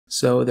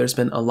So there's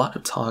been a lot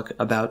of talk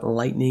about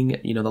Lightning,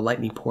 the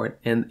Lightning port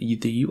and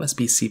the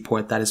USB-C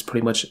port that is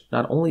pretty much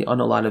not only on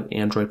a lot of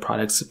Android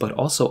products, but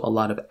also a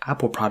lot of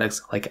Apple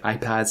products like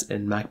iPads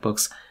and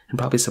MacBooks, and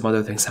probably some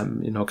other things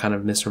I'm, kind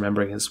of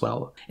misremembering as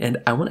well.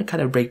 And I want to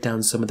kind of break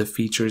down some of the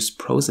features,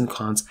 pros and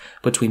cons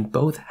between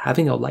both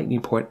having a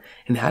Lightning port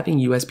and having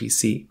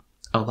USB-C.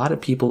 A lot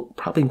of people,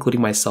 probably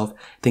including myself,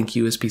 think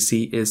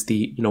USB-C is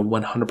the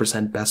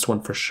 100% best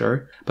one for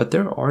sure, but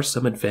there are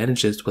some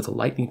advantages with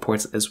Lightning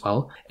ports as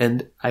well,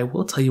 and I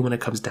will tell you when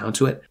it comes down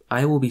to it,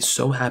 I will be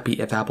so happy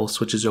if Apple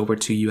switches over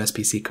to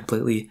USB-C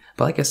completely,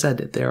 but like I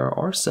said, there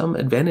are some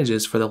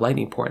advantages for the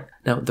Lightning port.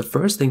 Now, the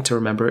first thing to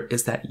remember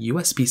is that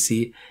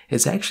USB-C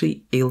is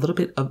actually a little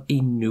bit of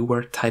a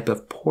newer type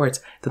of port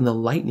than the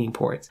Lightning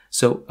port.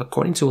 So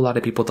according to a lot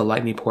of people, the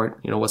Lightning port,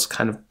 was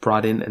kind of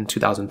brought in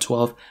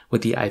 2012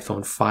 with the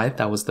iPhone 5.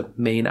 That was the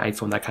main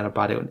iPhone that kind of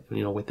brought it,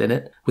 within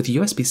it. With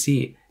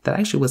USB-C, that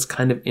actually was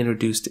kind of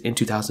introduced in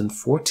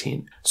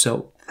 2014.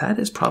 So that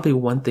is probably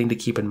one thing to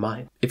keep in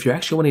mind. If you're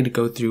actually wanting to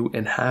go through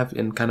and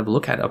kind of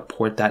look at a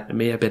port that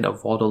may have been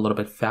evolved a little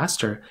bit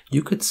faster,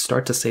 you could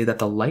start to say that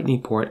the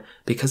Lightning port,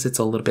 because it's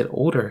a little bit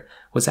older,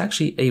 was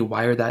actually a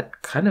wire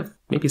that kind of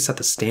maybe set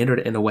the standard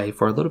in a way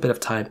for a little bit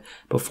of time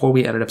before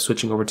we ended up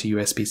switching over to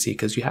USB-C.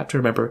 Because you have to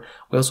remember,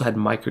 we also had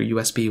micro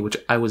USB, which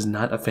I was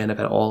not a fan of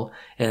at all.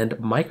 And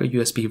micro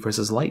USB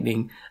versus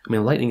Lightning,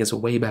 Lightning is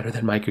way better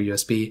than micro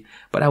USB,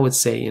 but I would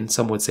say, and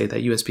some would say,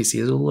 that USB-C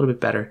is a little bit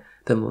better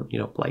than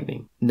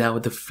Lightning. Now,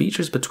 the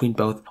features between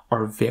both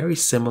are very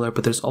similar,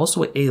 but there's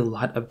also a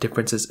lot of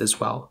differences as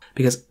well,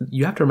 because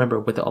you have to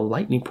remember, with a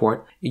Lightning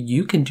port,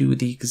 you can do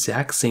the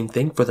exact same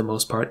thing for the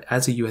most part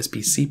as a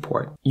USB-C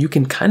port. You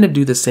can kind of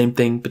do the same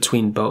thing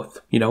between both.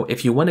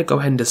 If you want to go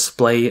ahead and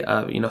display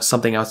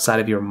something outside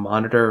of your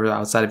monitor or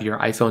outside of your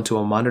iPhone to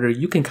a monitor,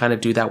 you can kind of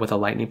do that with a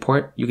Lightning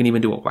port. You can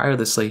even do it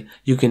wirelessly.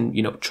 You can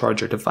charge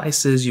your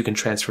devices, you can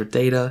transfer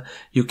data,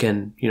 you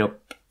can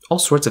all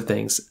sorts of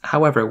things.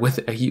 However, with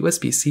a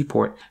USB-C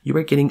port, you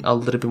are getting a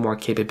little bit more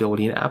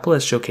capability, and Apple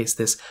has showcased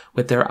this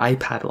with their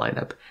iPad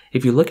lineup.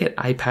 If you look at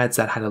iPads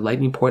that had a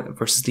Lightning port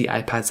versus the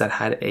iPads that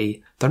had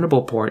a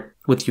Thunderbolt port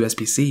with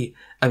USB-C,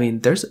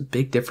 there's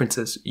big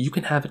differences. You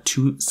can have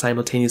two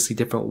simultaneously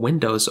different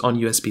windows on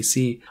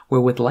USB-C, where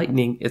with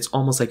Lightning, it's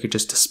almost like you're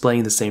just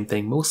displaying the same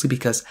thing, mostly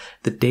because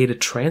the data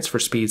transfer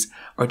speeds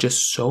are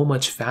just so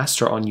much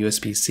faster on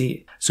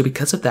USB-C. So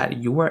because of that,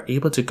 you are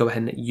able to go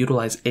ahead and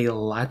utilize a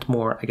lot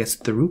more,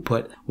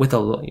 throughput with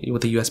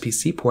a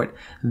USB-C port,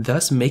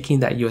 thus making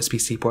that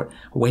USB-C port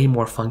way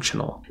more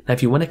functional. Now,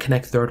 if you want to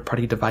connect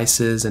third-party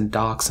devices and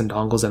docks and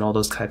dongles and all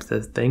those types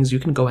of things, you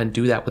can go ahead and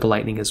do that with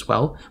Lightning as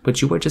well, but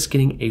you are just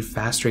getting a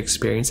faster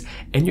experience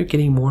and you're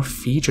getting more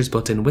features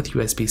built in with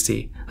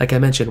USB-C. Like I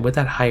mentioned, with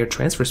that higher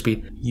transfer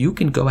speed, you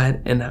can go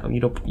ahead and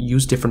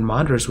use different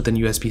monitors within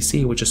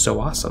USB-C, which is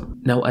so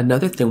awesome. Now,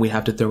 another thing we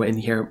have to throw in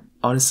here,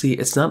 honestly,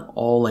 it's not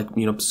all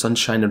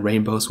sunshine and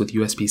rainbows with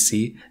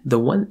USB-C. The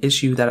one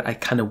issue that I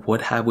kind of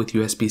would have with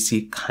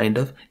USB-C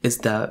is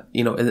the,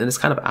 and it's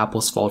kind of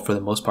Apple's fault for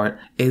the most part,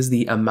 is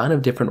the amount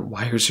of different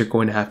wires you're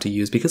going to have to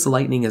use. Because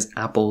Lightning is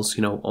Apple's,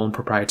 own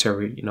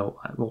proprietary,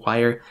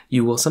 wire,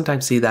 you will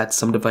sometimes see that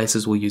some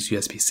devices will use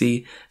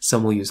USB-C,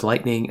 some will use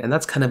Lightning, and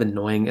that's kind of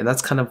annoying, and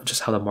that's kind of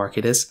just how the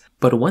market is.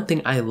 But one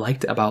thing I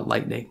liked about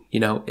Lightning,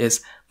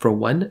 is, for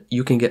one,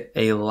 you can get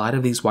a lot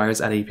of these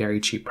wires at a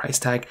very cheap price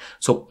tag.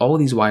 So all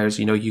these wires,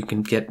 you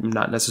can get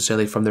not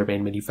necessarily from their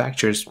main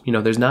manufacturers.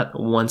 There's not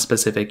one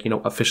specific,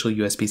 official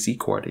USB-C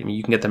cord.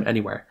 You can get them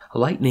anywhere.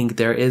 Lightning,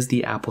 there is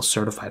the Apple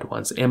certified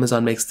ones.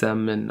 Amazon makes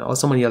them, and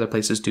also many other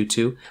places do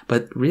too.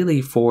 But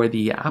really, for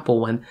the Apple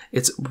one,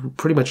 it's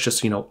pretty much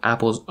just,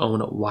 Apple's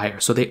own wire.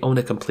 So they own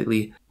it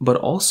completely. But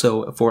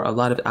also, for a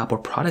lot of Apple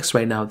products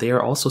right now, they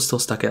are also still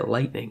stuck at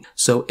Lightning.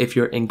 So if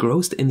you're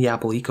engrossed in the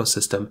Apple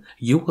ecosystem,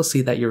 you will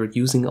see that you're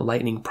using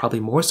Lightning probably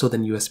more so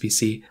than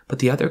USB-C. But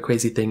the other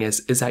crazy thing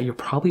is that you're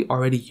probably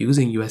already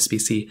using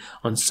USB-C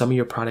on some of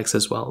your products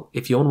as well.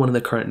 If you own one of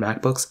the current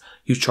MacBooks,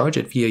 you charge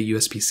it via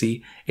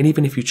USB-C, and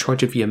even if you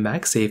charge it via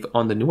MagSafe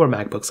on the newer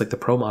MacBooks like the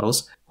Pro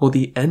models, well,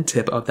 the end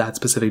tip of that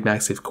specific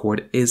MagSafe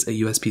cord is a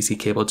USB-C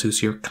cable too,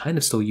 so you're kind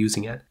of still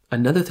using it.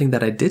 Another thing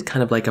that I did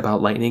kind of like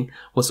about Lightning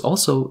was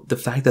also the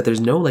fact that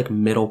there's no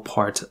middle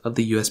part of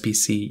the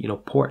USB-C,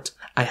 port.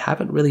 I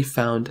haven't really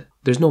found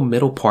there's no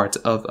middle part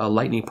of a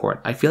Lightning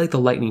port. I feel like the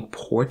Lightning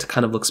port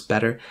kind of looks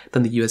better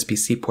than the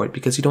USB-C port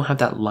because you don't have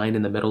that line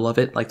in the middle of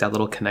it, like that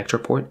little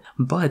connector port.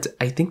 But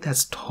I think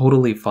that's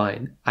totally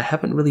fine. I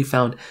haven't really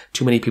found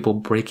too many people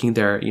breaking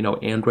their,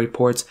 Android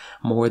ports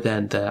more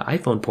than the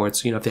iPhone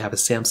ports. If they have a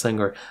Samsung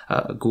or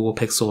a Google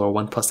Pixel or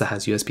OnePlus that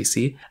has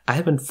USB-C, I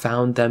haven't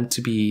found them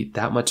to be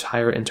that much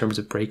higher in terms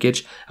of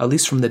breakage, at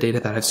least from the data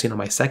that I've seen on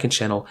my second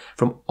channel,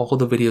 from all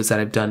the videos that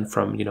I've done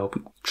from,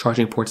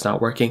 charging ports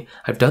not working.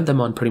 I've done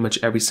them on pretty much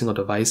every single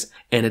device,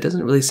 and it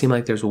doesn't really seem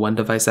like there's one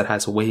device that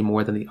has way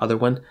more than the other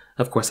one.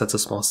 Of course, that's a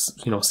small,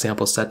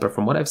 sample set, but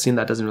from what I've seen,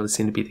 that doesn't really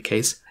seem to be the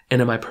case.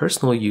 And in my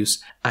personal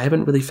use, I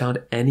haven't really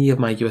found any of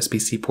my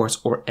USB-C ports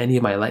or any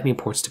of my Lightning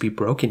ports to be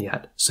broken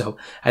yet. So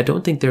I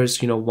don't think there's,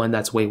 one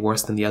that's way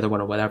worse than the other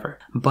one or whatever.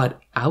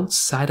 But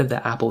outside of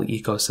the Apple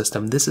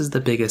ecosystem, this is the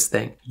biggest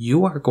thing.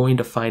 You are going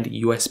to find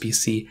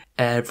USB-C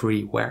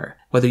everywhere.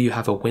 Whether you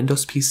have a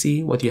Windows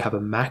PC, whether you have a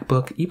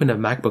MacBook, even a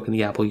MacBook in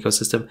the Apple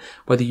ecosystem,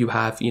 whether you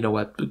have,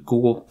 a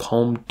Google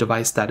Home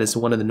device that is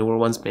one of the newer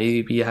ones,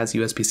 maybe it has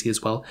USB-C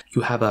as well.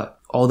 You have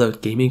all the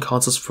gaming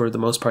consoles for the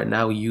most part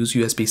now use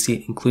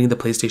USB-C, including the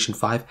PlayStation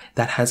 5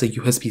 that has a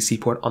USB-C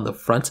port on the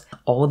front.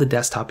 All the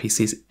desktop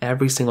PCs,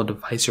 every single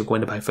device you're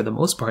going to buy for the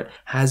most part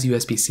has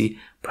USB-C,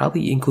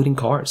 probably including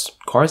cars.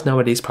 Cars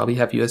nowadays probably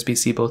have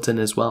USB-C built in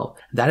as well.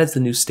 That is the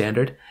new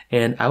standard,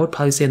 and I would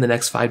probably say in the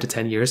next 5 to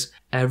 10 years,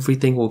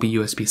 everything will be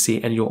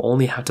USB-C, and you'll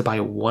only have to buy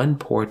one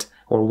port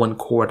or one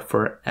cord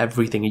for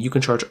everything, and you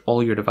can charge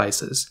all your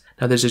devices.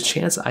 Now, there's a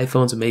chance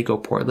iPhones may go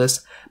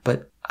portless,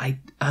 but I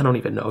don't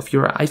even know. If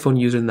you're an iPhone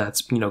user, then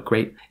that's,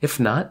 great. If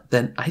not,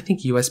 then I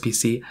think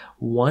USB-C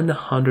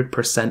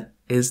 100%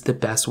 is the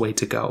best way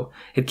to go.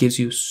 It gives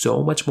you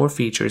so much more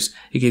features.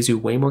 It gives you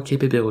way more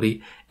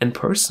capability. And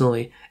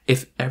personally,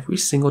 if every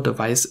single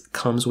device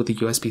comes with a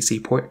USB-C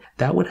port,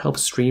 that would help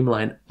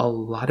streamline a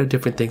lot of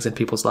different things in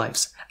people's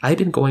lives. I've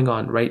been going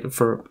on, right,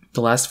 for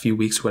the last few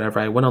weeks or whatever.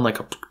 I went on like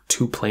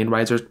 2 plane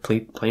rides or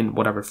plane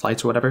whatever,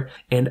 flights or whatever.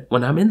 And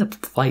when I'm in the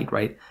flight,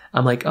 right,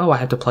 I'm like, oh, I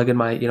have to plug in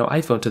my,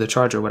 iPhone to the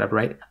charger or whatever,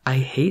 right? I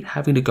hate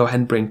having to go ahead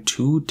and bring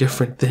 2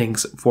 different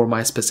things for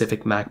my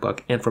specific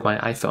MacBook and for my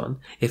iPhone.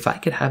 If I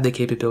could have the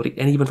capability,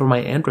 and even for my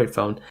Android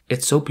phone,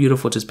 it's so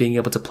beautiful just being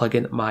able to plug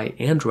in my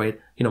Android,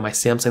 my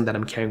Samsung that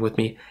I'm carrying with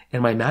me,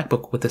 and my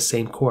MacBook with the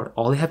same cord.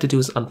 All I have to do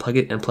is unplug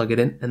it and plug it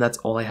in, and that's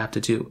all I have to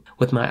do.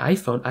 With my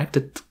iPhone, I have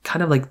to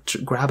kind of like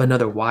grab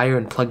another wire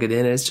and plug it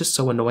in, and it's just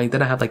so annoying.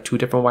 Then I have like 2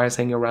 different wires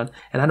hanging around,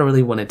 and I don't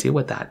really want to deal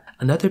with that.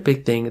 Another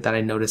big thing that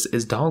I noticed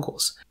is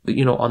dongles. But,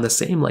 on the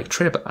same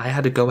trip, I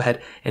had to go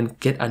ahead and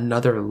get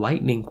another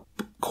Lightning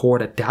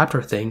cord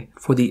adapter thing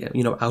for the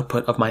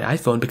output of my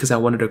iPhone because I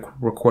wanted to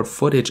record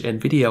footage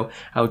and video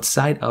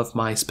outside of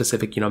my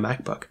specific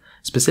MacBook,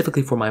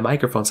 specifically for my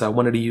microphone. So I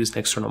wanted to use an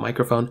external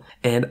microphone,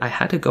 and I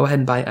had to go ahead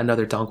and buy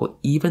another dongle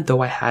even though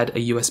I had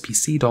a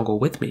USB-C dongle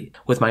with me.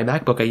 With my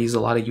MacBook, I use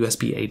a lot of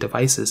USB-A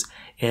devices,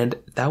 and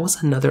that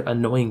was another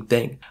annoying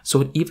thing.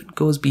 So it even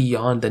goes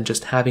beyond than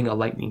just having a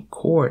Lightning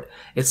cord.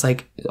 It's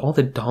like all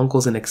the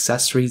dongles and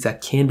accessories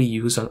that can be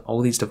used on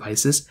all these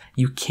devices,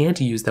 you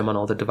can't use them on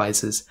all the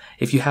devices.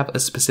 If you have a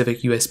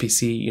specific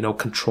USB-C,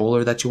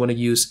 controller that you want to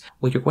use,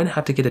 well, you're going to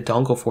have to get a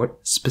dongle for it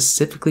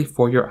specifically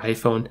for your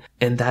iPhone,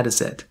 and that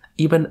is it.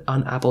 Even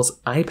on Apple's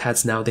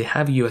iPads now, they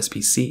have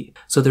USB-C.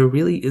 So there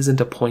really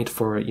isn't a point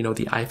for,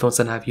 the iPhones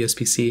that have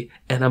USB-C,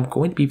 and I'm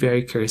going to be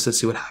very curious to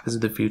see what happens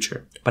in the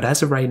future. But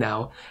as of right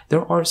now,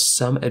 there are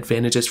some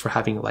advantages for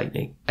having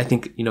Lightning. I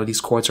think,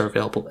 these cords are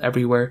available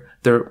everywhere.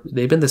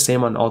 They've been the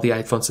same on all the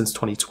iPhones since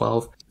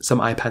 2012. Some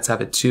iPads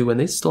have it too, and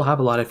they still have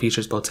a lot of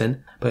features built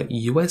in. But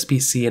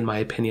USB-C, in my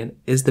opinion,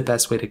 is the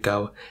best way to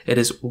go. It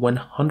is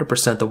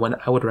 100% the one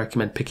I would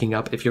recommend picking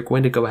up. If you're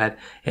going to go ahead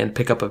and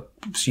pick up a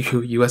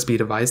USB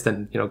device,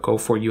 then go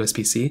for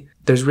USB-C.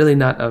 There's really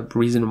not a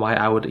reason why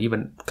I would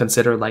even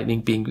consider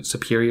Lightning being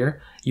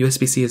superior.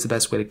 USB-C is the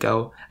best way to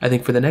go. I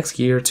think for the next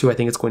year or 2, I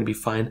think it's going to be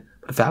fine.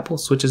 But if Apple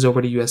switches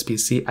over to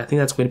USB-C, I think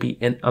that's going to be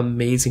an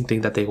amazing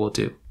thing that they will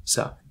do.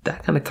 So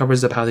that kind of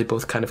covers up how they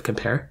both kind of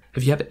compare.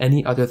 If you have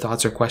any other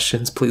thoughts or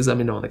questions, please let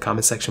me know in the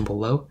comment section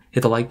below.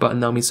 Hit the like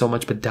button, that would mean so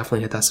much, but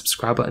definitely hit that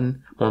subscribe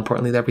button. More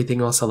importantly than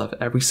everything else, I love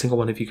every single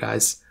one of you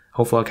guys.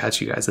 Hopefully I'll catch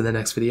you guys in the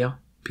next video.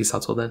 Peace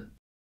out till then.